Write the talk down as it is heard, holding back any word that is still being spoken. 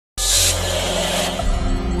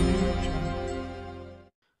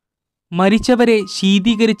മരിച്ചവരെ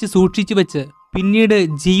ശീതീകരിച്ച് സൂക്ഷിച്ചു വെച്ച് പിന്നീട്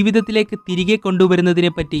ജീവിതത്തിലേക്ക് തിരികെ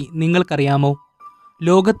കൊണ്ടുവരുന്നതിനെപ്പറ്റി നിങ്ങൾക്കറിയാമോ?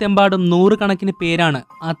 ലോകത്തെമ്പാടും നൂറുകണക്കിന് പേരാണ്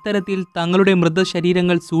അത്തരത്തിൽ തങ്ങളുടെ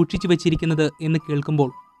മൃതശരീരങ്ങൾ സൂക്ഷിച്ചു വച്ചിരിക്കുന്നത് എന്ന് കേൾക്കുമ്പോൾ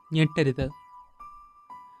ഞെട്ടരുത്.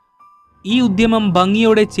 ഈ ഉദ്യമം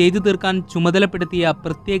ഭംഗിയോടെ ചെയ്തു തീർക്കാൻ ചുമതലപ്പെടുത്തിയ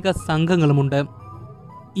പ്രത്യേക സംഘങ്ങളുമുണ്ട്.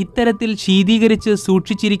 ഇത്തരത്തിൽ ശീതീകരിച്ച്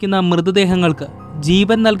സൂക്ഷിച്ചിരിക്കുന്ന മൃതദേഹങ്ങൾക്ക്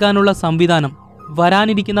ജീവൻ നൽകാനുള്ള സംവിധാനം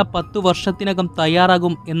വരാനിരിക്കുന്ന 10 വർഷത്തിനകം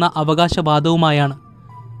തയ്യാറാകും എന്ന അവകാശവാദവുമായാണ്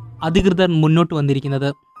അധികൃതർ മുന്നോട്ട് വന്നിരിക്കുന്നത്.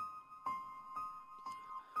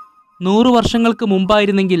 100 വർഷങ്ങൾക്ക്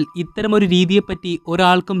മുമ്പായിരുന്നെങ്കിൽ ഇത്തരമൊരു രീതിയെപ്പറ്റി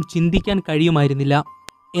ഒരാൾക്കും ചിന്തിക്കാൻ കഴിയുമായിരുന്നില്ല.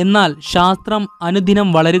 എന്നാൽ ശാസ്ത്രം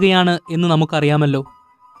അനുദിനം വളരുകയാണ് എന്ന് നമുക്കറിയാമല്ലോ.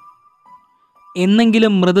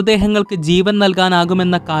 എന്നെങ്കിലും മൃതദേഹങ്ങൾക്ക് ജീവൻ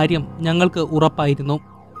നൽകാനാകുമെന്ന കാര്യം ഞങ്ങൾക്ക് ഉറപ്പായിരുന്നു.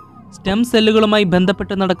 സ്റ്റെം സെല്ലുകളുമായി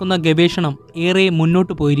ബന്ധപ്പെട്ട് നടക്കുന്ന ഗവേഷണം ഏറെ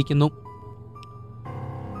മുന്നോട്ട് പോയിരിക്കുന്നു.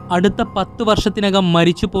 അടുത്ത 10 വർഷത്തിനകം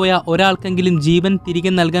മരിച്ചുപോയ ഒരാൾക്കെങ്കിലും ജീവൻ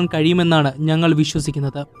തിരികെ നൽകാൻ കഴിയുമെന്നാണ് ഞങ്ങൾ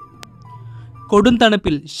വിശ്വസിക്കുന്നത്. കൊടും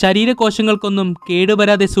തണുപ്പിൽ ശരീരകോശങ്ങൾക്കൊന്നും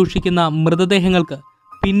കേടുവരാതെ സൂക്ഷിക്കുന്ന മൃതദേഹങ്ങൾക്ക്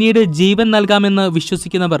പിന്നീട് ജീവൻ നൽകാമെന്ന്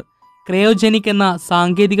വിശ്വസിക്കുന്നവർ ക്രയോജനിക് എന്ന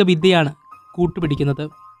സാങ്കേതിക വിദ്യയാണ് കൂട്ടുപിടിക്കുന്നത്.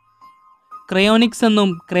 ക്രയോണിക്സ്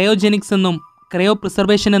എന്നും ക്രയോജെനിക്സ് എന്നും ക്രയോ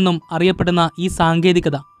പ്രിസർവേഷൻ എന്നും അറിയപ്പെടുന്ന ഈ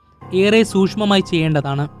സാങ്കേതികത ഏറെ സൂക്ഷ്മമായി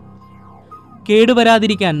ചെയ്യേണ്ടതാണ്.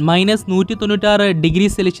 കേടുവരാതിരിക്കാൻ -196 ഡിഗ്രി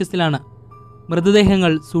സെൽഷ്യസിലാണ്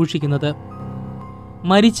മൃതദേഹങ്ങൾ സൂക്ഷിക്കുന്നത്.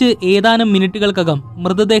 മരിച്ച് ഏതാനും മിനിറ്റുകൾക്കകം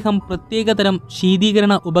മൃതദേഹം പ്രത്യേകതരം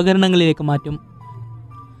ശീതീകരണ ഉപകരണങ്ങളിലേക്ക് മാറ്റും.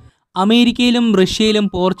 അമേരിക്കയിലും റഷ്യയിലും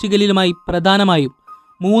പോർച്ചുഗലിലുമായി പ്രധാനമായും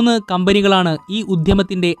 3 കമ്പനികളാണ് ഈ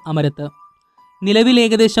ഉദ്യമത്തിൻ്റെ അമരത്ത്. നിലവിൽ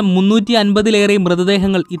ഏകദേശം 350-ലേറെ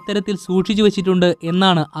മൃതദേഹങ്ങൾ ഇത്തരത്തിൽ സൂക്ഷിച്ചു വച്ചിട്ടുണ്ട്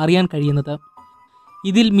എന്നാണ് അറിയാൻ കഴിയുന്നത്.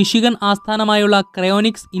 ഇതിൽ മിഷിഗൺ ആസ്ഥാനമായുള്ള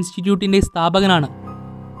ക്രയോനിക്സ് ഇൻസ്റ്റിറ്റ്യൂട്ടിൻ്റെ സ്ഥാപകനാണ്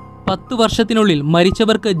 10 വർഷത്തിനുള്ളിൽ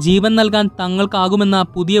മരിച്ചവർക്ക് ജീവൻ നൽകാൻ തങ്ങൾക്കാകുമെന്ന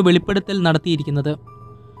പുതിയ വെളിപ്പെടുത്തൽ നടത്തിയിരിക്കുന്നത്.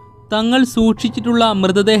 തങ്ങൾ സൂക്ഷിച്ചിട്ടുള്ള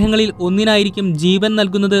മൃതദേഹങ്ങളിൽ ഒന്നിനായിരിക്കും ജീവൻ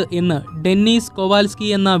നൽകുന്നത് എന്ന് ഡെന്നീസ് കൊവാൽസ്കി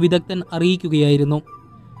എന്ന വിദഗ്ധൻ അറിയിക്കുകയായിരുന്നു.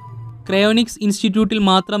 ക്രയോനിക്സ് ഇൻസ്റ്റിറ്റ്യൂട്ടിൽ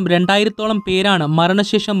മാത്രം 2000-ഓളം പേരാണ്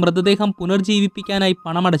മരണശേഷം മൃതദേഹം പുനർജീവിപ്പിക്കാനായി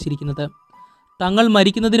പണമടച്ചിരിക്കുന്നത്. തങ്ങൾ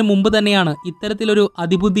മരിക്കുന്നതിന് മുമ്പ് തന്നെയാണ് ഇത്തരത്തിലൊരു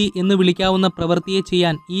അതിബുദ്ധി എന്ന് വിളിക്കാവുന്ന പ്രവൃത്തിയെ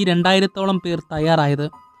ചെയ്യാൻ ഈ 2000-ഓളം പേർ തയ്യാറായത്.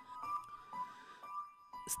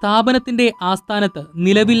 സ്ഥാപനത്തിൻ്റെ ആസ്ഥാനത്ത്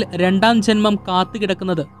നിലവിൽ 2ാം ജന്മം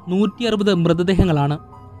കാത്തുകിടക്കുന്നത് 160 മൃതദേഹങ്ങളാണ്.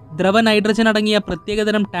 ദ്രവ നൈട്രജൻ അടങ്ങിയ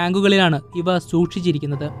പ്രത്യേകതരം ടാങ്കുകളിലാണ് ഇവ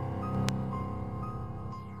സൂക്ഷിച്ചിരിക്കുന്നത്.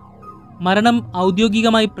 മരണം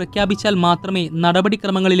ഔദ്യോഗികമായി പ്രഖ്യാപിച്ചാൽ മാത്രമേ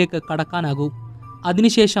നടപടിക്രമങ്ങളിലേക്ക് കടക്കാനാകൂ.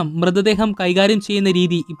 അതിനുശേഷം മൃതദേഹം കൈകാര്യം ചെയ്യുന്ന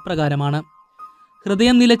രീതി ഇപ്രകാരമാണ്.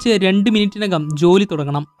 ഹൃദയം നിലച്ച് 2 മിനിറ്റിനകം ജോലി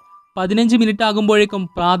തുടങ്ങണം. 15 മിനിറ്റ് ആകുമ്പോഴേക്കും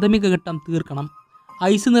പ്രാഥമിക ഘട്ടം തീർക്കണം.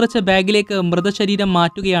 ഐസ് നിറച്ച ബാഗിലേക്ക് മൃതശരീരം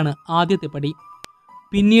മാറ്റുകയാണ് ആദ്യത്തെ പടി.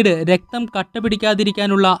 പിന്നീട് രക്തം കട്ട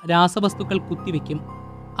പിടിക്കാതിരിക്കാനുള്ള രാസവസ്തുക്കൾ കുത്തിവെക്കും.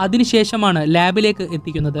 അതിനുശേഷമാണ് ലാബിലേക്ക്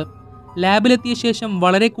എത്തിക്കുന്നത്. ലാബിലെത്തിയ ശേഷം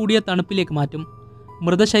വളരെ കൂടിയ തണുപ്പിലേക്ക് മാറ്റും.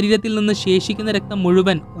 മൃതശരീരത്തിൽ നിന്ന് ശേഷിക്കുന്ന രക്തം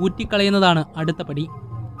മുഴുവൻ ഊറ്റിക്കളയുന്നതാണ് അടുത്ത പടി.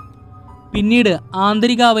 പിന്നീട്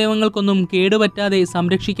ആന്തരിക അവയവങ്ങൾക്കൊന്നും കേടുപറ്റാതെ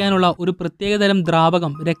സംരക്ഷിക്കാനുള്ള ഒരു പ്രത്യേകതരം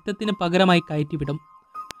ദ്രാവകം രക്തത്തിന് പകരമായി കയറ്റിവിടും.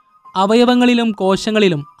 അവയവങ്ങളിലും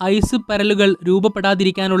കോശങ്ങളിലും ഐസ് പരലുകൾ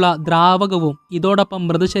രൂപപ്പെടാതിരിക്കാനുള്ള ദ്രാവകവും ഇതോടൊപ്പം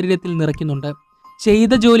മൃതശരീരത്തിൽ നിറയ്ക്കുന്നുണ്ട്.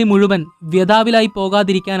 ചെയ്ത ജോലി മുഴുവൻ വ്യഥാവിലായി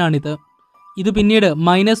പോകാതിരിക്കാനാണിത്. ഇത് പിന്നീട്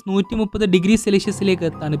 -130 ഡിഗ്രി സെൽഷ്യസിലേക്ക്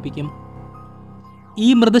തണുപ്പിക്കും. ഈ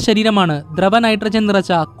മൃതശരീരമാണ് ദ്രവ നൈട്രജൻ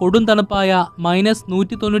നിറച്ച കൊടും തണുപ്പായ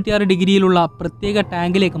 -196 ഡിഗ്രിയിലുള്ള പ്രത്യേക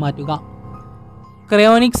ടാങ്കിലേക്ക് മാറ്റുക.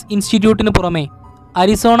 ക്രയോനിക്സ് ഇൻസ്റ്റിറ്റ്യൂട്ടിന് പുറമെ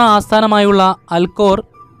അരിസോണ ആസ്ഥാനമായുള്ള അൽക്കോർ,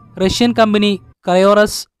 റഷ്യൻ കമ്പനി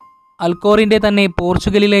ക്രയോറസ്, അൽക്കോറിൻ്റെ തന്നെ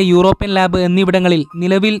പോർച്ചുഗലിലെ യൂറോപ്യൻ ലാബ് എന്നിവിടങ്ങളിൽ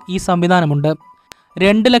നിലവിൽ ഈ സംവിധാനമുണ്ട്.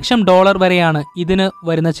 $2 ലക്ഷം വരെയാണ് ഇതിന്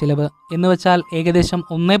വരുന്ന ചിലവ്. എന്നുവെച്ചാൽ ഏകദേശം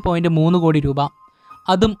 1.3 കോടി രൂപ.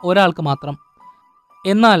 അതും ഒരാൾക്ക് മാത്രം.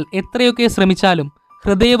 എന്നാൽ എത്രയൊക്കെ ശ്രമിച്ചാലും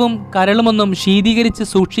ഹൃദയവും കരളുമൊന്നും ശീതീകരിച്ച്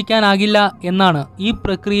സൂക്ഷിക്കാനാകില്ല എന്നാണ് ഈ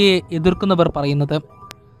പ്രക്രിയയെ എതിർക്കുന്നവർ പറയുന്നത്.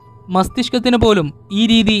 മസ്തിഷ്കത്തിന് പോലും ഈ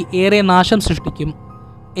രീതി ഏറെ നാശം സൃഷ്ടിക്കും.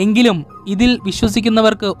 എങ്കിലും ഇതിൽ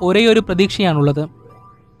വിശ്വസിക്കുന്നവർക്ക് ഒരേയൊരു പ്രതീക്ഷയാണുള്ളത്.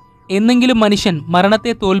 എന്നെങ്കിലും മനുഷ്യൻ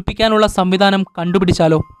മരണത്തെ തോൽപ്പിക്കാനുള്ള സംവിധാനം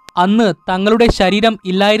കണ്ടുപിടിച്ചാലോ? അന്ന് തങ്ങളുടെ ശരീരം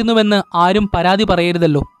ഇല്ലായിരുന്നുവെന്ന് ആരും പരാതി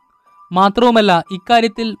പറയരുതല്ലോ. മാത്രവുമല്ല,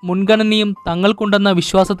 ഇക്കാര്യത്തിൽ മുൻഗണനയും തങ്ങൾക്കുണ്ടെന്ന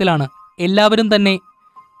വിശ്വാസത്തിലാണ് എല്ലാവരും തന്നെ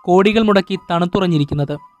കോടികൾ മുടക്കി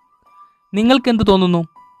തണുത്തുറഞ്ഞിരിക്കുന്നത്. നിങ്ങൾക്കെന്ത് തോന്നുന്നു?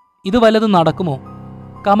 ഇത് വല്ലതും നടക്കുമോ?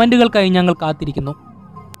 കമൻറ്റുകൾക്കായി ഞങ്ങൾ കാത്തിരിക്കുന്നു.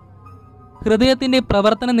 ഹൃദയത്തിൻ്റെ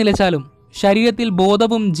പ്രവർത്തനം നിലച്ചാലും ശരീരത്തിൽ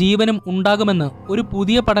ബോധവും ജീവനും ഉണ്ടാകുമെന്ന് ഒരു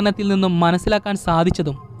പുതിയ പഠനത്തിൽ നിന്നും മനസ്സിലാക്കാൻ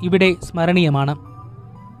സാധിച്ചതും ഇവിടെ സ്മരണീയമാണ്.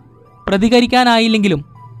 പ്രതികരിക്കാനായില്ലെങ്കിലും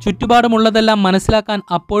ചുറ്റുപാടുമുള്ളതെല്ലാം മനസ്സിലാക്കാൻ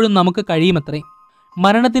അപ്പോഴും നമുക്ക് കഴിയുമത്രേ.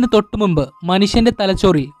 മരണത്തിന് തൊട്ടുമുമ്പ് മനുഷ്യന്റെ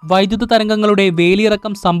തലച്ചോറിൽ വൈദ്യുത തരംഗങ്ങളുടെ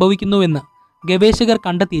വേലിയിറക്കം സംഭവിക്കുന്നുവെന്ന് ഗവേഷകർ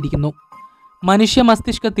കണ്ടെത്തിയിരിക്കുന്നു. മനുഷ്യ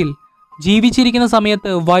മസ്തിഷ്കത്തിൽ ജീവിച്ചിരിക്കുന്ന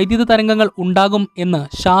സമയത്ത് വൈദ്യുത തരംഗങ്ങൾ ഉണ്ടാകും എന്ന്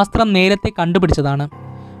ശാസ്ത്രം നേരത്തെ കണ്ടുപിടിച്ചതാണ്.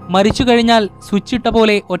 മരിച്ചു കഴിഞ്ഞാൽ സ്വിച്ചിട്ട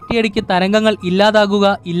പോലെ ഒറ്റയടിക്ക് തരംഗങ്ങൾ ഇല്ലാതാകുക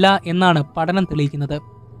ഇല്ല എന്നാണ് പഠനം തെളിയിക്കുന്നത്.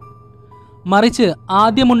 മറിച്ച്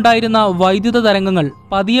ആദ്യമുണ്ടായിരുന്ന വൈദ്യുത തരംഗങ്ങൾ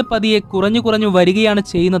പതിയെ പതിയെ കുറഞ്ഞു വരികയാണ്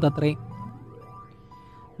ചെയ്യുന്നതത്രേ.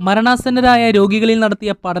 മരണാസന്നരായ രോഗികളിൽ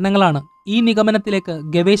നടത്തിയ പഠനങ്ങളാണ് ഈ നിഗമനത്തിലേക്ക്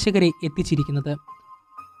ഗവേഷകരെ എത്തിച്ചിരിക്കുന്നത്.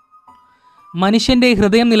 മനുഷ്യന്റെ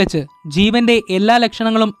ഹൃദയം നിലച്ച് ജീവന്റെ എല്ലാ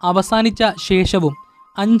ലക്ഷണങ്ങളും അവസാനിച്ച ശേഷവും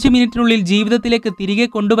 5 മിനിറ്റിനുള്ളിൽ ജീവിതത്തിലേക്ക് തിരികെ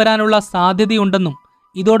കൊണ്ടുവരാനുള്ള സാധ്യതയുണ്ടെന്നും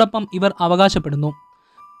ഇതോടൊപ്പം ഇവർ അവകാശപ്പെടുന്നു.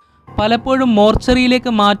 പലപ്പോഴും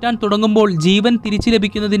മോർച്ചറിയിലേക്ക് മാറ്റാൻ തുടങ്ങുമ്പോൾ ജീവൻ തിരിച്ചു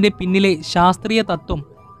ലഭിക്കുന്നതിൻ്റെ പിന്നിലെ ശാസ്ത്രീയ തത്വം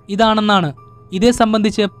ഇതാണെന്നാണ് ഇതേ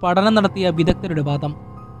സംബന്ധിച്ച് പഠനം നടത്തിയ വിദഗ്ധരുടെ വാദം.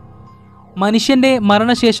 മനുഷ്യന്റെ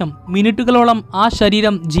മരണശേഷം മിനിറ്റുകളോളം ആ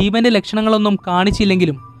ശരീരം ജീവന്റെ ലക്ഷണങ്ങളൊന്നും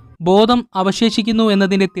കാണിച്ചില്ലെങ്കിലും ബോധം അവശേഷിക്കുന്നു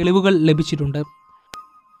എന്നതിൻ്റെ തെളിവുകൾ ലഭിച്ചിട്ടുണ്ട്.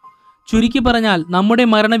 ചുരുക്കി പറഞ്ഞാൽ നമ്മുടെ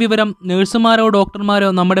മരണവിവരം നഴ്സുമാരോ ഡോക്ടർമാരോ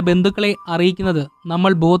നമ്മുടെ ബന്ധുക്കളെ അറിയിക്കുന്നത്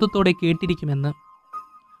നമ്മൾ ബോധത്തോടെ കേട്ടിരിക്കുമെന്ന്.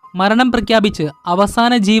 മരണം പ്രഖ്യാപിച്ച്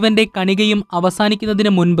അവസാന ജീവന്റെ കണികയും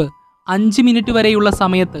അവസാനിക്കുന്നതിന് മുൻപ് 5 മിനിറ്റ് വരെയുള്ള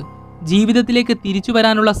സമയത്ത് ജീവിതത്തിലേക്ക് തിരിച്ചു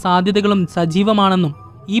വരാനുള്ള സാധ്യതകളും സജീവമാണെന്നും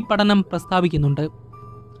ഈ പഠനം പ്രസ്താവിക്കുന്നുണ്ട്.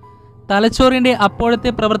 തലച്ചോറിൻ്റെ അപ്പോഴത്തെ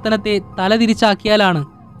പ്രവർത്തനത്തെ തലതിരിച്ചാക്കിയാലാണ്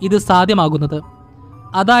ഇത് സാധ്യമാകുന്നത്.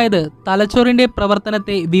 അതായത് തലച്ചോറിൻ്റെ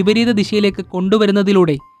പ്രവർത്തനത്തെ വിപരീത ദിശയിലേക്ക്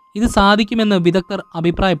കൊണ്ടുവരുന്നതിലൂടെ ഇത് സാധിക്കുമെന്ന് വിദഗ്ധർ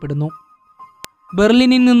അഭിപ്രായപ്പെടുന്നു.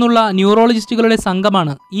 ബെർലിനിൽ നിന്നുള്ള ന്യൂറോളജിസ്റ്റുകളുടെ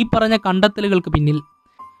സംഘമാണ് ഈ പറഞ്ഞ കണ്ടെത്തലുകൾക്ക് പിന്നിൽ.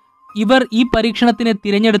 ഇവർ ഈ പരീക്ഷണത്തിന്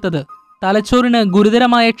തിരഞ്ഞെടുത്തത് തലച്ചോറിന്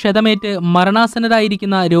ഗുരുതരമായ ക്ഷതമേറ്റ്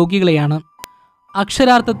മരണാസന്നരായിരിക്കുന്ന രോഗികളെയാണ്.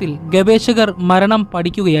 അക്ഷരാർത്ഥത്തിൽ ഗവേഷകർ മരണം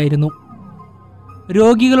പഠിക്കുകയായിരുന്നു.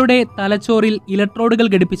 രോഗികളുടെ തലച്ചോറിൽ ഇലക്ട്രോഡുകൾ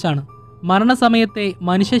ഘടിപ്പിച്ചാണ് മരണസമയത്തെ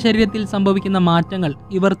മനുഷ്യ ശരീരത്തിൽ സംഭവിക്കുന്ന മാറ്റങ്ങൾ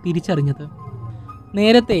ഇവർ തിരിച്ചറിഞ്ഞത്.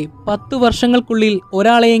 നേരത്തെ 10 വർഷങ്ങൾക്കുള്ളിൽ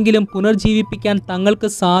ഒരാളെയെങ്കിലും പുനർജീവിപ്പിക്കാൻ തങ്ങൾക്ക്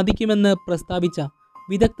സാധിക്കുമെന്ന് പ്രസ്താവിച്ച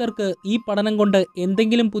വിദഗ്ധർക്ക് ഈ പഠനം കൊണ്ട്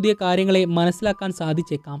എന്തെങ്കിലും പുതിയ കാര്യങ്ങളെ മനസ്സിലാക്കാൻ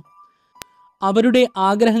സാധിച്ചേക്കാം. അവരുടെ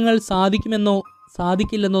ആഗ്രഹങ്ങൾ സാധിക്കുമെന്നോ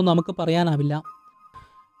സാധിക്കില്ലെന്നോ നമുക്ക് പറയാനാവില്ല.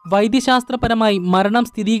 വൈദ്യശാസ്ത്രപരമായി മരണം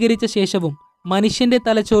സ്ഥിരീകരിച്ച ശേഷവും മനുഷ്യന്റെ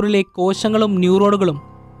തലച്ചോറിലെ കോശങ്ങളും ന്യൂറോണുകളും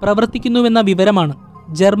പ്രവർത്തിക്കുന്നുവെന്ന വിവരമാണ്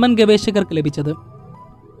ജർമ്മൻ ഗവേഷകർക്ക് ലഭിച്ചത്.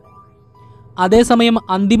 അതേസമയം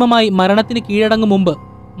അന്തിമമായി മരണത്തിന് കീഴടങ്ങും മുമ്പ്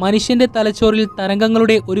മനുഷ്യന്റെ തലച്ചോറിൽ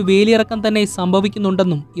തരംഗങ്ങളുടെ ഒരു വേലിയിറക്കം തന്നെ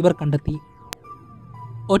സംഭവിക്കുന്നുണ്ടെന്നും ഇവർ കണ്ടെത്തി.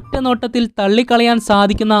 ഒറ്റ നോട്ടത്തിൽ തള്ളിക്കളയാൻ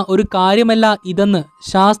സാധിക്കുന്ന ഒരു കാര്യമല്ല ഇതെന്ന്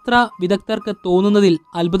ശാസ്ത്ര വിദഗ്ധർക്ക് തോന്നുന്നതിൽ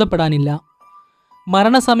അത്ഭുതപ്പെടാനില്ല.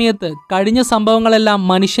 മരണസമയത്ത് കഴിഞ്ഞ സംഭവങ്ങളെല്ലാം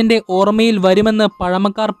മനുഷ്യന്റെ ഓർമ്മയിൽ വരുമെന്ന്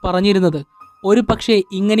പഴമക്കാർ പറഞ്ഞിരുന്നത് ഒരു പക്ഷേ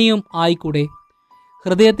ഇങ്ങനെയും ആയിക്കൂടെ.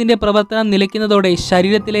 ഹൃദയത്തിൻ്റെ പ്രവർത്തനം നിലയ്ക്കുന്നതോടെ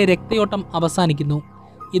ശരീരത്തിലെ രക്തയോട്ടം അവസാനിക്കുന്നു.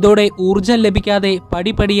 ഇതോടെ ഊർജം ലഭിക്കാതെ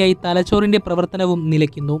പടിപടിയായി തലച്ചോറിൻ്റെ പ്രവർത്തനവും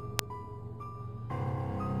നിലയ്ക്കുന്നു.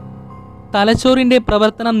 തലച്ചോറിൻ്റെ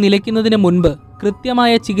പ്രവർത്തനം നിലയ്ക്കുന്നതിന് മുൻപ്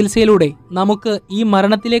കൃത്യമായ ചികിത്സയിലൂടെ നമുക്ക് ഈ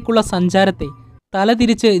മരണത്തിലേക്കുള്ള സഞ്ചാരത്തെ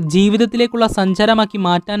തലതിരിച്ച് ജീവിതത്തിലേക്കുള്ള സഞ്ചാരമാക്കി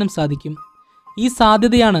മാറ്റാനും സാധിക്കും. ഈ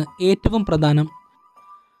സാധ്യതയാണ് ഏറ്റവും പ്രധാനം.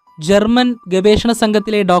 ജർമ്മൻ ഗവേഷണ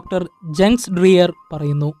സംഘത്തിലെ ഡോക്ടർ ജങ്സ് ഡ്രിയർ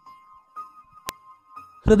പറയുന്നു.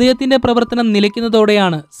 ഹൃദയത്തിൻ്റെ പ്രവർത്തനം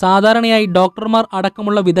നിലയ്ക്കുന്നതോടെയാണ് സാധാരണയായി ഡോക്ടർമാർ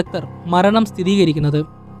അടക്കമുള്ള വിദഗ്ധർ മരണം സ്ഥിരീകരിക്കുന്നത്.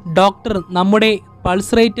 ഡോക്ടർ നമ്മുടെ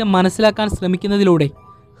പൾസ് റേറ്റ് മനസ്സിലാക്കാൻ ശ്രമിക്കുന്നതിലൂടെ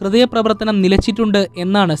ഹൃദയപ്രവർത്തനം നിലച്ചിട്ടുണ്ട്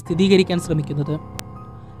എന്നാണ് സ്ഥിരീകരിക്കാൻ ശ്രമിക്കുന്നത്.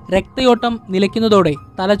 രക്തയോട്ടം നിലയ്ക്കുന്നതോടെ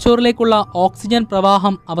തലച്ചോറിലേക്കുള്ള ഓക്സിജൻ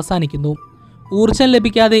പ്രവാഹം അവസാനിക്കുന്നു. ഊർജം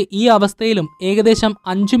ലഭിക്കാതെ ഈ അവസ്ഥയിലും ഏകദേശം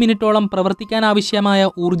 5 മിനിറ്റോളം പ്രവർത്തിക്കാനാവശ്യമായ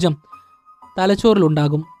ഊർജം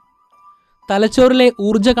തലച്ചോറിലുണ്ടാകും. തലച്ചോറിലെ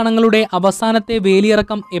ഊർജ കണങ്ങളുടെ അവസാനത്തെ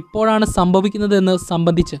വേലിയിറക്കം എപ്പോഴാണ് സംഭവിക്കുന്നതെന്ന്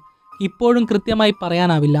സംബന്ധിച്ച് ഇപ്പോഴും കൃത്യമായി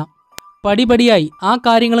പറയാനാവില്ല. പടിപടിയായി ആ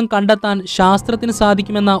കാര്യങ്ങളും കണ്ടെത്താൻ ശാസ്ത്രത്തിന്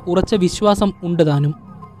സാധിക്കുമെന്ന ഉറച്ച വിശ്വാസം ഉണ്ട് താനും.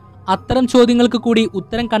 അത്തരം ചോദ്യങ്ങൾക്ക് കൂടി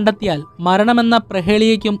ഉത്തരം കണ്ടെത്തിയാൽ മരണമെന്ന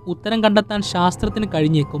പ്രഹേളിയയ്ക്കും ഉത്തരം കണ്ടെത്താൻ ശാസ്ത്രത്തിന്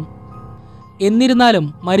കഴിഞ്ഞേക്കും. എന്നിരുന്നാലും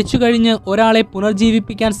മരിച്ചു കഴിഞ്ഞ് ഒരാളെ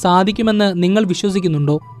പുനർജീവിപ്പിക്കാൻ സാധിക്കുമെന്ന് നിങ്ങൾ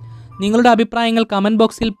വിശ്വസിക്കുന്നുണ്ടോ? നിങ്ങളുടെ അഭിപ്രായങ്ങൾ കമൻറ്റ്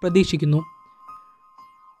ബോക്സിൽ പ്രതീക്ഷിക്കുന്നു.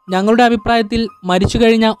 ഞങ്ങളുടെ അഭിപ്രായത്തിൽ മരിച്ചു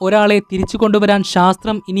കഴിഞ്ഞ ഒരാളെ തിരിച്ചു കൊണ്ടുവരാൻ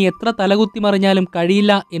ശാസ്ത്രം ഇനി എത്ര തലകുത്തി മറിഞ്ഞാലും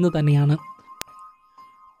കഴിയില്ല എന്ന് തന്നെയാണ്.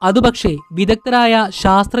 അതുപക്ഷേ വിദഗ്ധരായ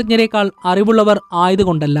ശാസ്ത്രജ്ഞരെക്കാൾ അറിവുള്ളവർ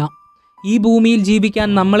ആയതുകൊണ്ടല്ല, ഈ ഭൂമിയിൽ ജീവിക്കാൻ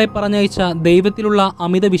നമ്മളെ പറഞ്ഞയച്ച ദൈവത്തിലുള്ള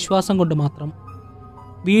അമിത വിശ്വാസം കൊണ്ട് മാത്രം.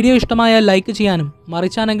 വീഡിയോ ഇഷ്ടമായാൽ ലൈക്ക് ചെയ്യാനും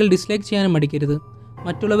മറിച്ചാണെങ്കിൽ ഡിസ്ലൈക്ക് ചെയ്യാനും മടിക്കരുത്.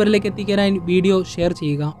 മറ്റുള്ളവരിലേക്ക് എത്തിക്കാനായി വീഡിയോ ഷെയർ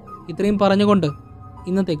ചെയ്യുക. ഇത്രയും പറഞ്ഞുകൊണ്ട്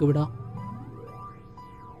ഇന്നത്തേക്ക് വിടാം.